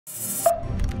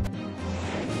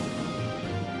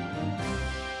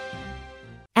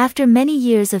After many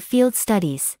years of field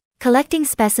studies, collecting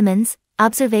specimens,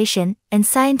 observation, and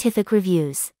scientific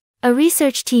reviews, a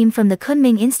research team from the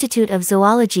Kunming Institute of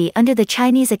Zoology under the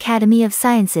Chinese Academy of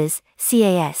Sciences,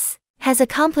 CAS, has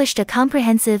accomplished a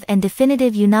comprehensive and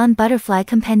definitive Yunnan butterfly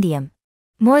compendium.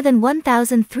 More than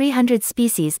 1,300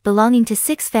 species belonging to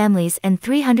 6 families and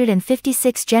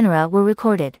 356 genera were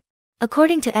recorded.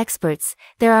 According to experts,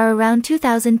 there are around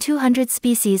 2,200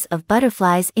 species of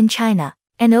butterflies in China,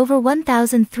 and over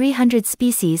 1,300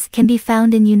 species can be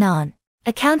found in Yunnan,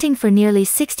 accounting for nearly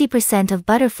 60% of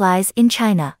butterflies in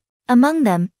China. Among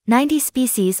them, 90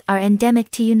 species are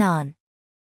endemic to Yunnan.